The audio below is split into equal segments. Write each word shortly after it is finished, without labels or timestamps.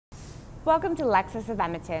Welcome to Lexus of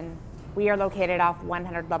Edmonton. We are located off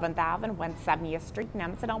 111th Ave and 170th Street in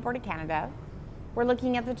Edmonton, Alberta, Canada. We're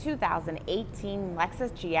looking at the 2018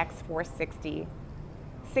 Lexus GX 460.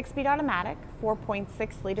 6-speed automatic,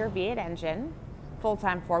 4.6-liter V8 engine,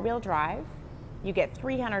 full-time 4-wheel drive. You get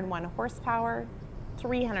 301 horsepower,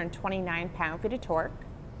 329 pound-feet of torque,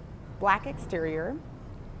 black exterior,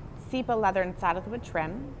 Sepia leather and saddlewood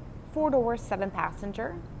trim, 4-door,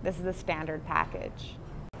 7-passenger. This is the standard package.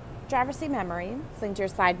 Driver's seat memory, sling to your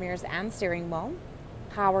side mirrors and steering wheel,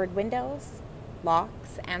 powered windows,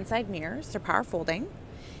 locks and side mirrors, they're power folding,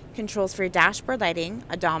 controls for your dashboard lighting,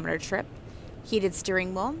 odometer trip, heated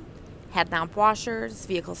steering wheel, headlamp washers,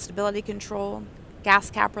 vehicle stability control, gas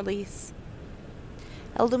cap release,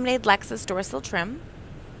 illuminated Lexus door sill trim,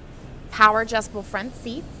 power adjustable front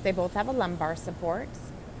seats, they both have a lumbar support,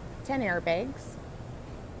 10 airbags,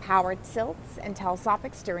 power tilts and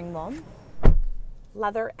telescopic steering wheel,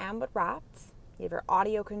 leather and wood wrapped. You have your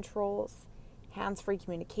audio controls, hands-free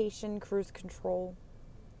communication, cruise control.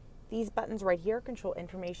 These buttons right here control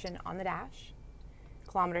information on the dash.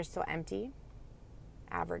 Kilometers still empty,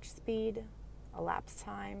 average speed, elapsed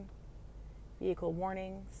time, vehicle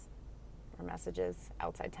warnings or messages,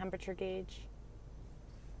 outside temperature gauge.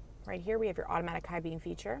 Right here we have your automatic high beam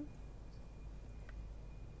feature,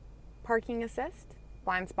 parking assist,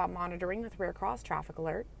 blind spot monitoring with rear cross traffic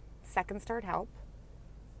alert, second start help,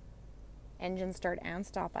 engine start and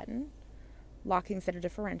stop button, locking center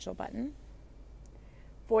differential button,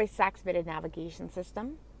 voice activated navigation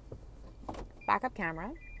system, backup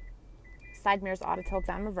camera, side mirrors auto tilt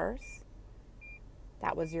and reverse.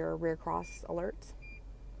 That was your rear cross alert.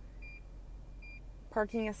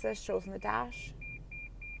 Parking assist shows on the dash.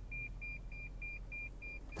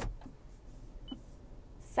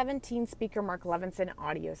 17 speaker Mark Levinson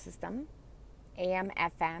audio system, AM,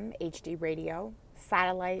 FM, HD radio,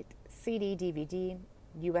 satellite, CD, DVD,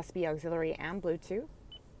 USB auxiliary and Bluetooth.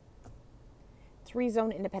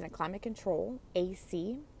 3-zone independent climate control, AC,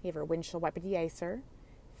 you have your windshield wiper de-icer,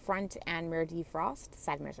 front and rear defrost,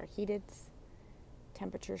 side mirrors are heated,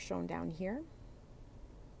 temperature shown down here.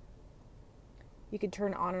 You can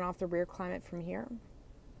turn on and off the rear climate from here,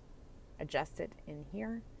 adjust it in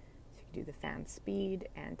here, so you can do the fan speed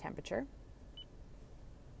and temperature.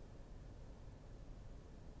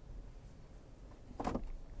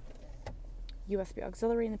 USB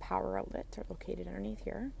auxiliary and the power outlet are located underneath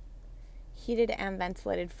here. Heated and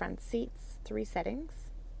ventilated front seats, 3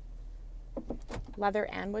 settings. Leather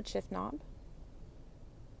and wood shift knob.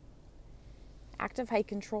 Active height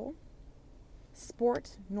control.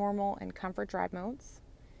 Sport, normal, and comfort drive modes.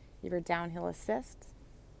 You have your downhill assist.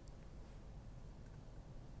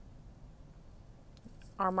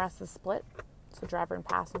 Armrest is split, so driver and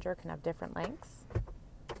passenger can have different lengths.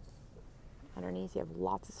 Underneath you have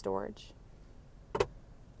lots of storage.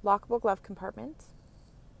 Lockable glove compartment,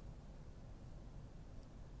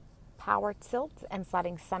 power tilt and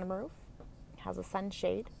sliding sunroof, has a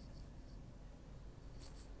sunshade,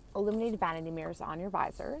 illuminated vanity mirrors on your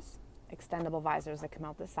visors, extendable visors that come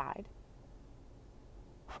out the side,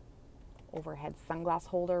 overhead sunglass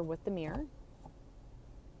holder with the mirror,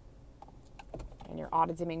 and your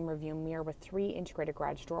auto dimming review mirror with 3 integrated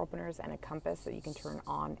garage door openers and a compass that you can turn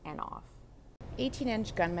on and off.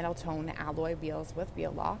 18-inch gunmetal tone alloy wheels with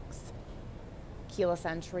wheel locks, keyless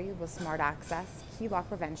entry with smart access, key lock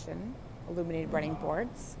prevention, illuminated running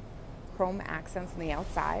boards, chrome accents on the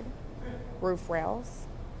outside, roof rails,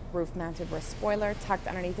 roof mounted rear spoiler, tucked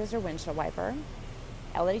underneath is your windshield wiper,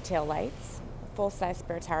 LED tail lights, full-size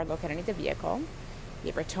spare tire located underneath the vehicle. You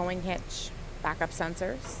have your towing hitch, backup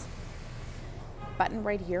sensors. Button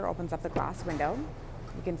right here opens up the glass window.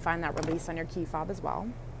 You can find that release on your key fob as well.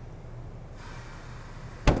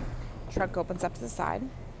 Trunk opens up to the side.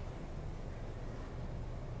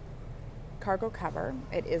 Cargo cover,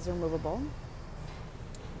 it is removable.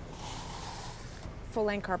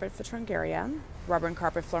 Full-length carpet for trunk area. Rubber and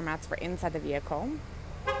carpet floor mats for inside the vehicle.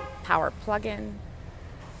 Power plug-in.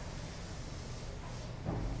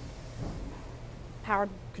 Powered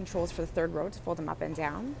controls for the third row to fold them up and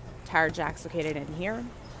down. Tire jacks located in here.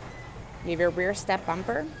 You have your rear step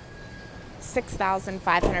bumper.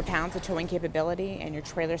 6,500 pounds of towing capability and your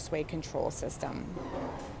trailer sway control system.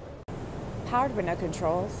 Powered window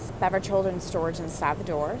controls, beverage holder and storage inside the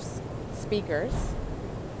doors, speakers,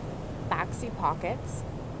 back seat pockets,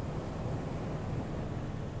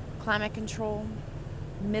 climate control,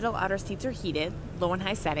 middle outer seats are heated, low and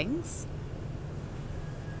high settings.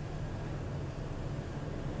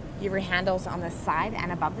 You have your handles on the side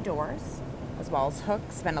and above the doors, as well as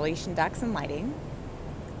hooks, ventilation ducts, and lighting.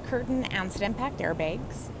 Curtain and seat impact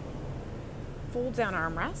airbags, fold down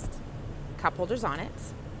armrest, cup holders on it.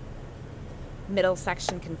 Middle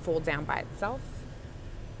section can fold down by itself.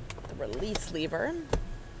 The release lever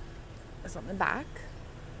is on the back.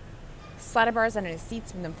 Slider bars under the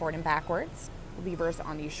seats move them forward and backwards. Levers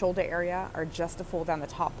on the shoulder area are just to fold down the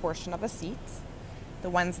top portion of the seat. The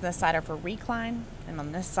ones on this side are for recline, and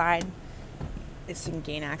on this side is so you can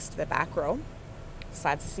gain access to the back row.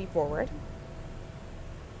 Slides the seat forward.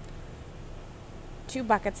 2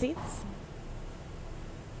 bucket seats.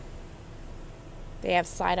 They have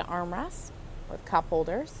side armrests with cup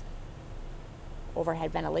holders,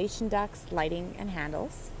 overhead ventilation ducts, lighting, and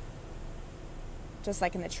handles. Just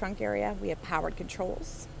like in the trunk area, we have powered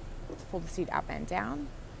controls to pull the seat up and down.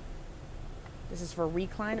 This is for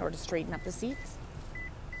recline or to straighten up the seats.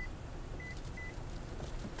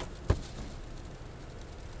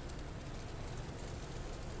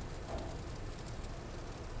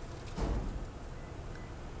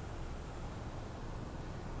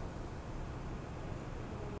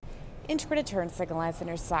 Integrated turn signal lights in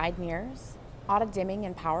your side mirrors, auto dimming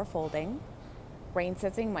and power folding, rain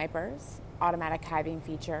sensing wipers, automatic high beam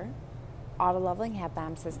feature, auto leveling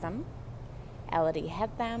headlamp system, LED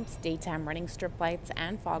headlamps, daytime running strip lights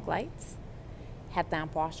and fog lights,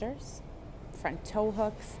 headlamp washers, front tow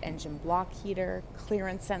hooks, engine block heater,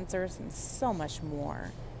 clearance sensors, and so much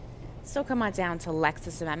more. So come on down to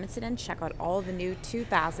Lexus of Edmonton and check out all the new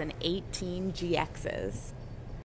 2018 GXs.